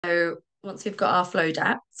So once we've got our flow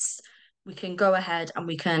depths, we can go ahead and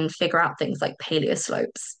we can figure out things like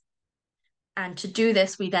paleoslopes. And to do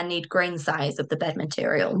this, we then need grain size of the bed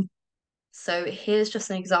material. So here's just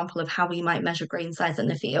an example of how we might measure grain size in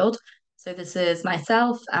the field. So this is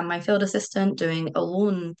myself and my field assistant doing a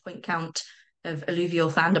lawn point count of alluvial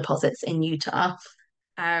fan deposits in Utah.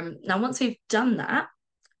 Now, once we've done that,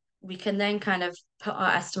 we can then kind of put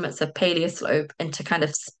our estimates of paleoslope into kind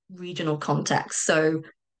of regional context. So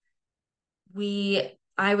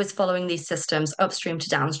I was following these systems upstream to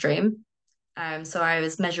downstream. So I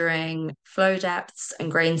was measuring flow depths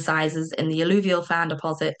and grain sizes in the alluvial fan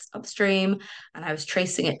deposits upstream, and I was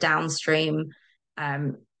tracing it downstream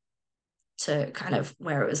um, to kind of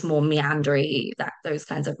where it was more meandery, those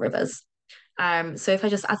kinds of rivers. So if I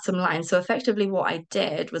just add some lines, so effectively what I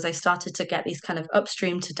did was I started to get these kind of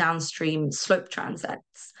upstream to downstream slope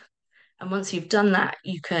transects. And once you've done that,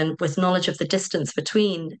 you can, with knowledge of the distance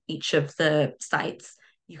between each of the sites,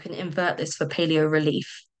 you can invert this for paleo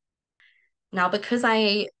relief. Now, because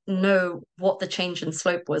I know what the change in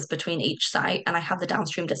slope was between each site and I have the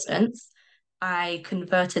downstream distance, I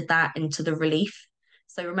converted that into the relief.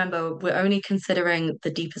 So remember, we're only considering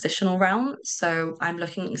the depositional realm. So I'm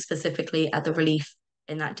looking specifically at the relief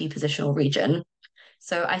in that depositional region.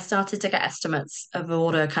 So I started to get estimates of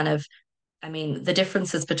order kind of, I mean, the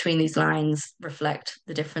differences between these lines reflect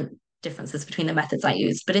the differences between the methods I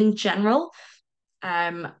use. But in general,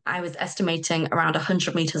 I was estimating around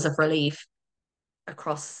 100 meters of relief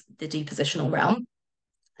across the depositional realm.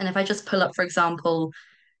 And if I just pull up, for example,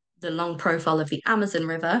 the long profile of the Amazon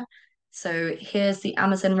River, so here's the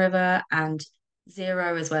Amazon River, and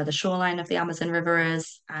zero is where the shoreline of the Amazon River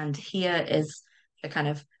is, and here is the kind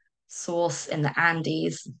of source in the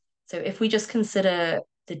Andes. So if we just consider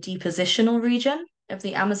the depositional region of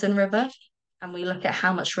the Amazon River, and we look at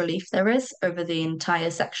how much relief there is over the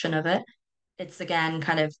entire section of it, it's again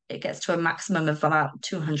kind of, it gets to a maximum of about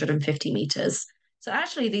 250 meters. So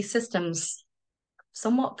actually, these systems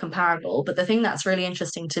somewhat comparable, but the thing that's really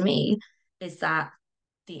interesting to me is that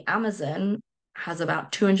the Amazon has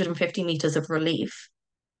about 250 meters of relief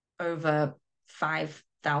over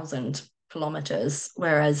 5,000 kilometers,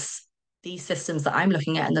 whereas these systems that I'm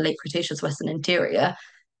looking at in the Lake Cretaceous Western Interior,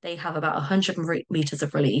 they have about 100 meters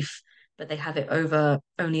of relief, but they have it over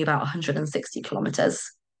only about 160 kilometers.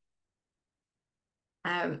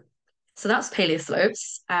 Um, so that's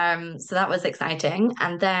paleoslopes. So that was exciting.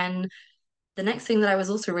 And then the next thing that I was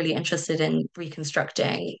also really interested in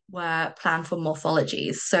reconstructing were planform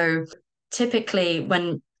morphologies. So typically,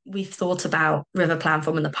 when we've thought about river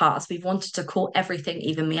planform in the past, we've wanted to call everything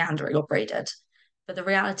either meandering or braided. But the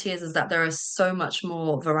reality is that there are so much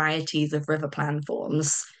more varieties of river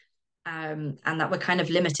planforms, and that we're kind of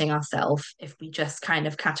limiting ourselves if we just kind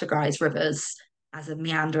of categorize rivers as a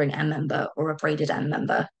meandering end member or a braided end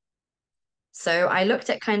member. So I looked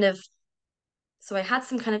at kind of so I had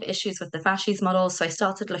some kind of issues with the fasces model. So I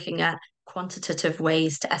started looking at quantitative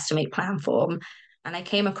ways to estimate planform. And I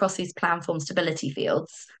came across these planform stability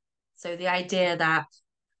fields. So the idea that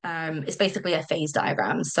it's basically a phase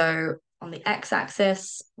diagram. So on the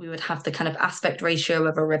x-axis, we would have the kind of aspect ratio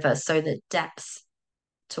of a river, so the depth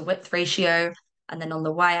to width ratio. And then on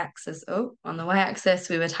the y-axis,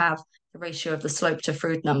 we would have the ratio of the slope to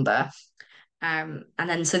Froude number. And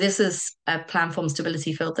then, so this is a planform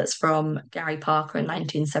stability field that's from Gary Parker in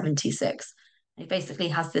 1976. It basically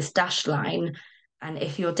has this dashed line. And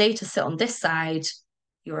if your data sit on this side,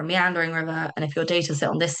 you're a meandering river. And if your data sit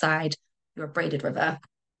on this side, you're a braided river.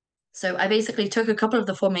 So I basically took a couple of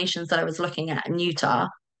the formations that I was looking at in Utah.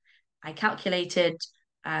 I calculated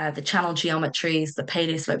the channel geometries, the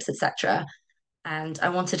paleoslopes, etc. And I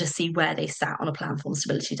wanted to see where they sat on a planform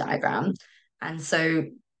stability diagram. And so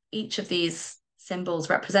each of these symbols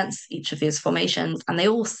represents each of these formations, and they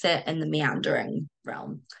all sit in the meandering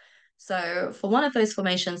realm. So for one of those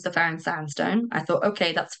formations, the Ferron Sandstone, I thought,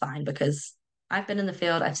 okay, that's fine because I've been in the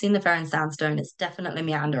field, I've seen the Ferron Sandstone, it's definitely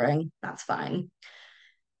meandering, that's fine.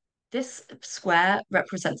 This square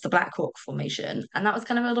represents the Black Hawk Formation, and that was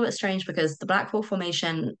kind of a little bit strange because the Black Hawk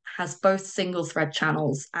Formation has both single thread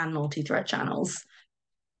channels and multi-thread channels.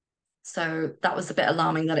 So that was a bit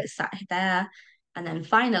alarming that it sat there. And then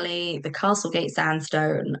finally, the Castlegate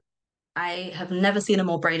sandstone. I have never seen a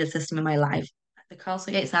more braided system in my life. The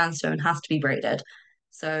Castlegate sandstone has to be braided.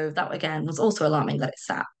 So that again was also alarming that it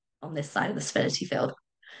sat on this side of the stability field.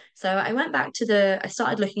 So I went back to I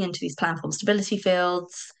started looking into these planform stability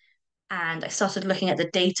fields and I started looking at the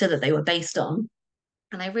data that they were based on.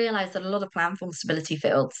 And I realized that a lot of planform stability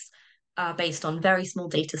fields are based on very small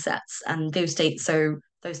data sets, and those data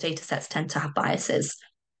sets tend to have biases.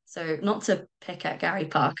 So not to pick at Gary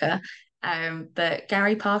Parker, but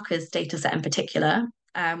Gary Parker's data set in particular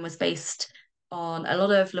was based on a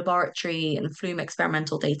lot of laboratory and flume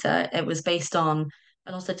experimental data. It was based on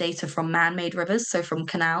a lot of data from man-made rivers, so from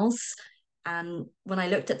canals. And when I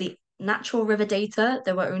looked at the natural river data,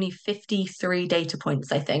 there were only 53 data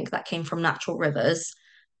points, I think, that came from natural rivers.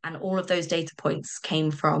 And all of those data points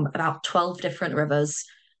came from about 12 different rivers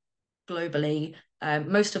globally.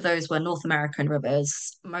 Most of those were North American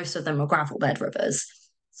rivers. Most of them were gravel bed rivers.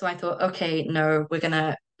 So I thought, okay, no,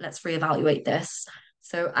 let's reevaluate this.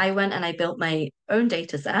 So I went and I built my own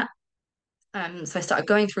data set. So I started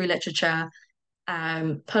going through literature,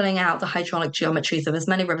 pulling out the hydraulic geometries of as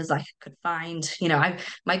many rivers as I could find.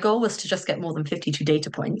 My goal was to just get more than 52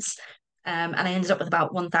 data points. And I ended up with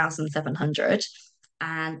about 1,700.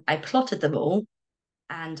 And I plotted them all.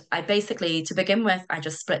 And I basically, to begin with, I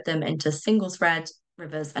just split them into single thread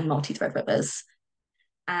rivers and multi-thread rivers.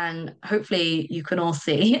 And hopefully you can all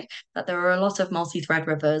see that there are a lot of multi-thread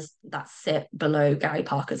rivers that sit below Gary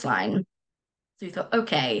Parker's line. So we thought,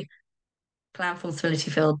 okay, planform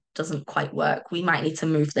stability field doesn't quite work. We might need to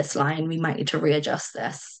move this line. We might need to readjust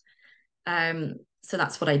this. So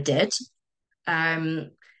that's what I did. Um,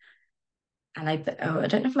 and I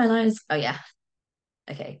don't know if my line is, oh yeah,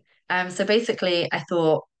 okay. So basically I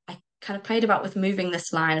thought I kind of played about with moving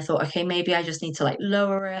this line. I thought, okay, maybe I just need to like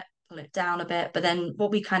lower it, pull it down a bit. But then what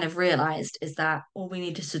we kind of realized is that all we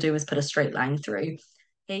needed to do was put a straight line through.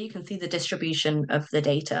 Here you can see the distribution of the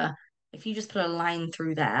data. If you just put a line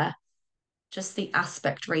through there, just the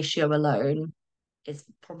aspect ratio alone is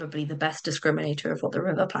probably the best discriminator of what the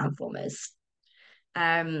river planform is.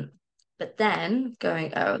 Um, but then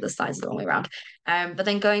the slides are the wrong way around. But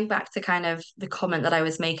then going back to kind of the comment that I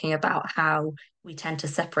was making about how we tend to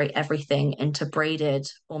separate everything into braided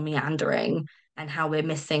or meandering and how we're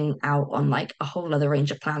missing out on like a whole other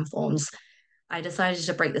range of planforms, I decided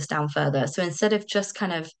to break this down further. So instead of just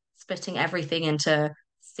kind of splitting everything into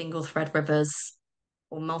single thread rivers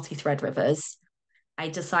or multi-thread rivers, I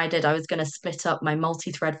decided I was going to split up my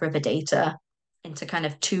multi-thread river data into kind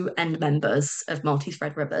of two end members of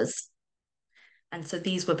multi-thread rivers. And so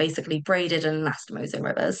these were basically braided and anastomosing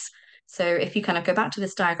rivers. So if you kind of go back to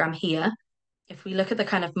this diagram here, if we look at the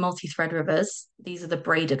kind of multi-thread rivers, these are the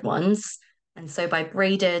braided ones. And so by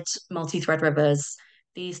braided multi-thread rivers,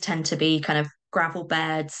 these tend to be kind of gravel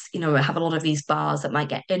beds, have a lot of these bars that might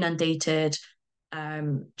get inundated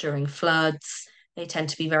during floods. They tend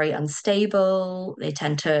to be very unstable. They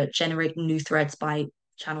tend to generate new threads by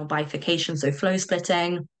channel bifurcation, so flow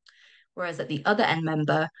splitting. Whereas at the other end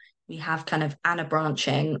member, we have kind of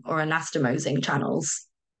anabranching or anastomosing channels.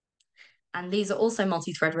 And these are also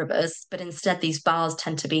multi-thread rivers, but instead these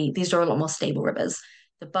are a lot more stable rivers.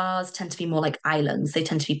 The bars tend to be more like islands. They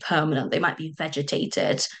tend to be permanent. They might be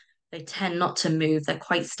vegetated. They tend not to move. They're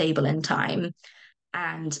quite stable in time.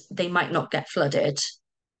 And they might not get flooded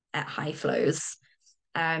at high flows.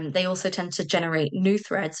 They also tend to generate new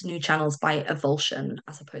threads, new channels by avulsion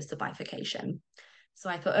as opposed to bifurcation. So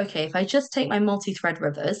I thought, okay, if I just take my multi-thread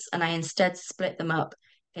rivers and I instead split them up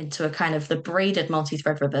into a kind of the braided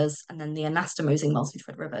multi-thread rivers and then the anastomosing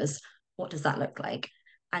multi-thread rivers, what does that look like?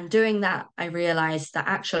 And doing that, I realized that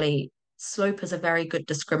actually slope is a very good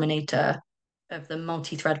discriminator of the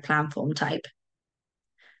multi-thread planform type.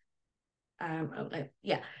 Oh, no,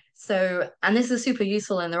 yeah. So, and this is super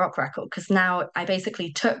useful in the rock record because now I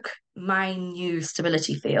basically took my new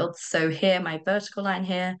stability fields. So here, my vertical line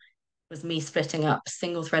here was me splitting up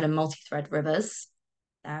single thread and multi-thread rivers.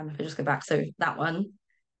 If I just go back, so that one.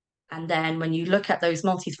 And then when you look at those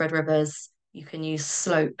multi-thread rivers, you can use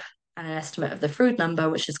slope and an estimate of the Froude number,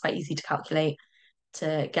 which is quite easy to calculate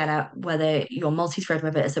to get at whether your multi-thread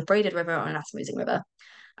river is a braided river or an anastomosing river.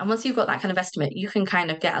 And once you've got that kind of estimate, you can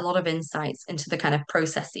kind of get a lot of insights into the kind of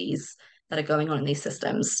processes that are going on in these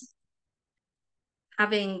systems.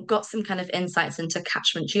 Having got some kind of insights into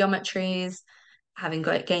catchment geometries,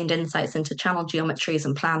 gained insights into channel geometries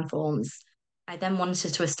and planforms, I then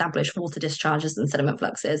wanted to establish water discharges and sediment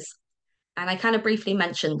fluxes. And I kind of briefly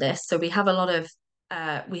mentioned this. So we have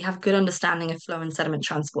good understanding of flow and sediment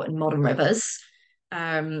transport in modern rivers.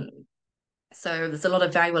 So there's a lot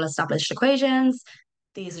of very well established equations.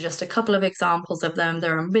 These are just a couple of examples of them.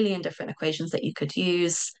 There are a million different equations that you could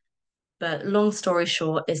use. But long story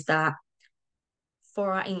short is that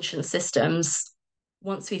for our ancient systems,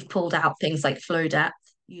 once we've pulled out things like flow depth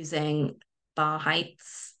using bar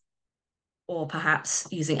heights, or perhaps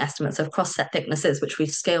using estimates of cross-set thicknesses, which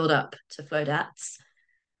we've scaled up to flow depths,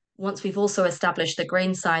 once we've also established the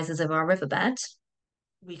grain sizes of our riverbed,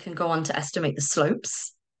 we can go on to estimate the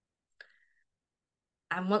slopes.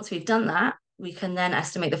 And once we've done that, we can then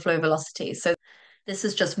estimate the flow velocity. So this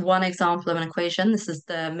is just one example of an equation. This is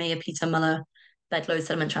the Meyer-Peter-Muller bed load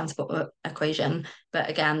sediment transport equation. But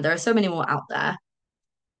again, there are so many more out there.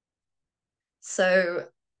 So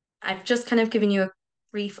I've just kind of given you a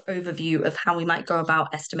brief overview of how we might go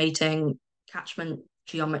about estimating catchment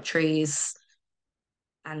geometries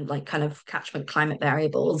and like kind of catchment climate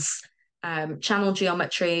variables. Channel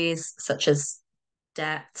geometries such as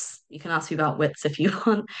depths. You can ask me about widths if you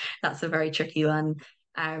want. That's a very tricky one.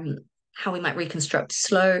 Um, how we might reconstruct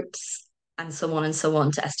slopes and so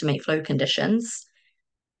on to estimate flow conditions.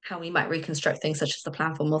 How we might reconstruct things such as the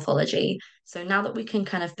planform morphology. So now that we can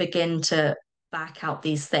kind of begin to back out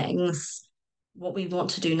these things, what we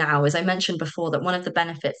want to do now is I mentioned before that one of the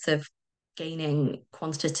benefits of gaining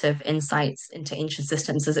quantitative insights into ancient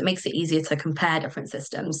systems is it makes it easier to compare different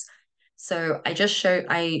systems. So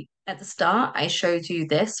I at the start, I showed you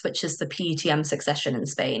this, which is the PETM succession in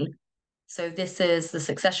Spain. So this is the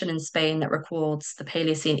succession in Spain that records the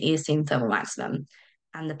Paleocene-Eocene thermal maximum.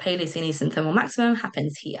 And the Paleocene-Eocene thermal maximum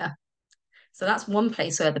happens here. So that's one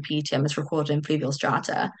place where the PETM is recorded in fluvial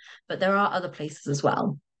strata, but there are other places as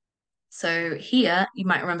well. So here, you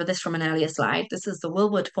might remember this from an earlier slide. This is the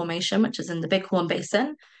Willwood Formation, which is in the Bighorn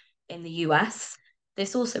Basin in the US.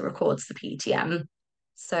 This also records the PETM.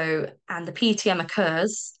 So, and the PETM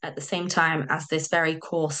occurs at the same time as this very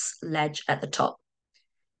coarse ledge at the top.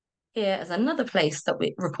 Here is another place that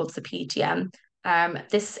records the PETM.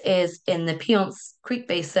 This is in the Piceance Creek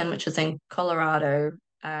Basin, which is in Colorado.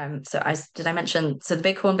 Did I mention? So the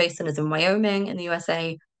Bighorn Basin is in Wyoming in the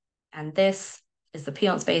USA, and this is the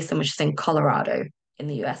Piceance Basin, which is in Colorado in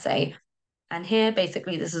the USA. And here,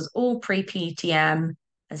 basically, this is all pre-PETM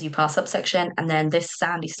as you pass up section, and then this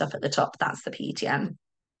sandy stuff at the top, that's the PETM.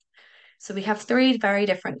 So we have three very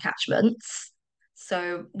different catchments.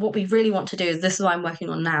 So what we really want to do is, this is what I'm working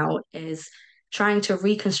on now, is trying to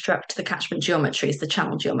reconstruct the catchment geometries, the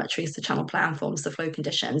channel planforms, the flow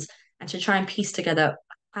conditions, and to try and piece together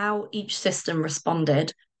how each system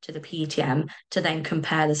responded to the PETM to then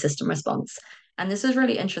compare the system response. And this is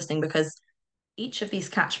really interesting because each of these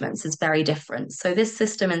catchments is very different. So this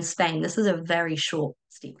system in Spain, this is a very short,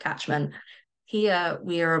 steep catchment. Here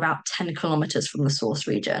we are about 10 kilometers from the source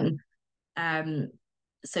region.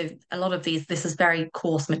 So a lot of this is very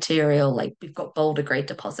coarse material, like we've got boulder grade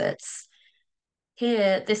deposits.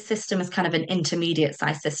 Here, this system is kind of an intermediate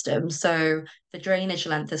size system. So the drainage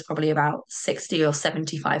length is probably about 60 or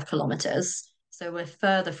 75 kilometers. So we're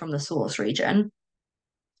further from the source region.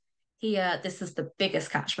 Here, this is the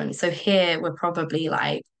biggest catchment. So here we're probably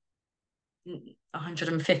like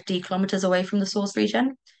 150 kilometers away from the source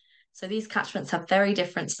region. So these catchments have very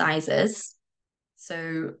different sizes.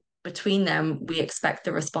 So between them, we expect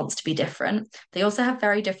the response to be different. They also have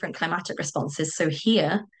very different climatic responses. So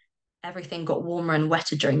here, everything got warmer and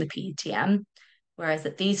wetter during the PETM, whereas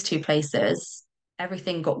at these two places,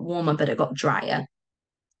 everything got warmer, but it got drier.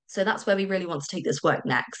 So that's where we really want to take this work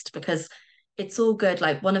next, because it's all good.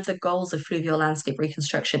 Like, one of the goals of fluvial landscape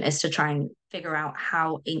reconstruction is to try and figure out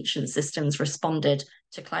how ancient systems responded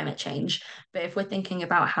to climate change. But if we're thinking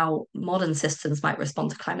about how modern systems might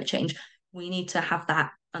respond to climate change, we need to have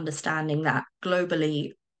that understanding that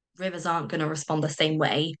globally, rivers aren't going to respond the same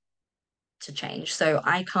way to change. So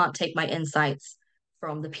I can't take my insights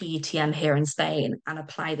from the PETM here in Spain and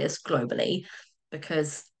apply this globally,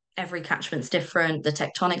 because every catchment's different, the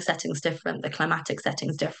tectonic setting's different, the climatic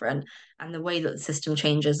setting's different, and the way that the system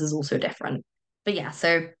changes is also different. But yeah,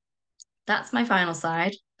 so that's my final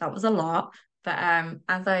slide. That was a lot. But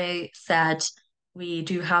as I said, we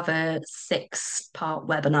do have a 6-part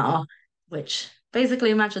webinar, which basically,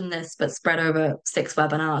 imagine this, but spread over 6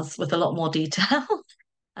 webinars with a lot more detail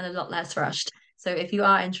and a lot less rushed. So if you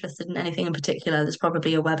are interested in anything in particular, there's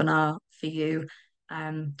probably a webinar for you.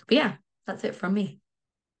 But yeah, that's it from me.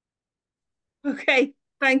 Okay,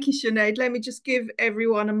 thank you, Sinead. Let me just give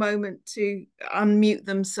everyone a moment to unmute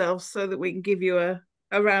themselves so that we can give you a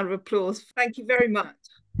round of applause. Thank you very much.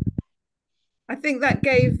 I think that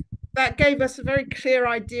gave us a very clear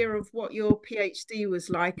idea of what your PhD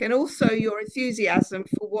was like, and also your enthusiasm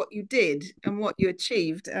for what you did and what you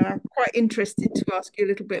achieved. And I'm quite interested to ask you a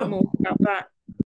little bit more about that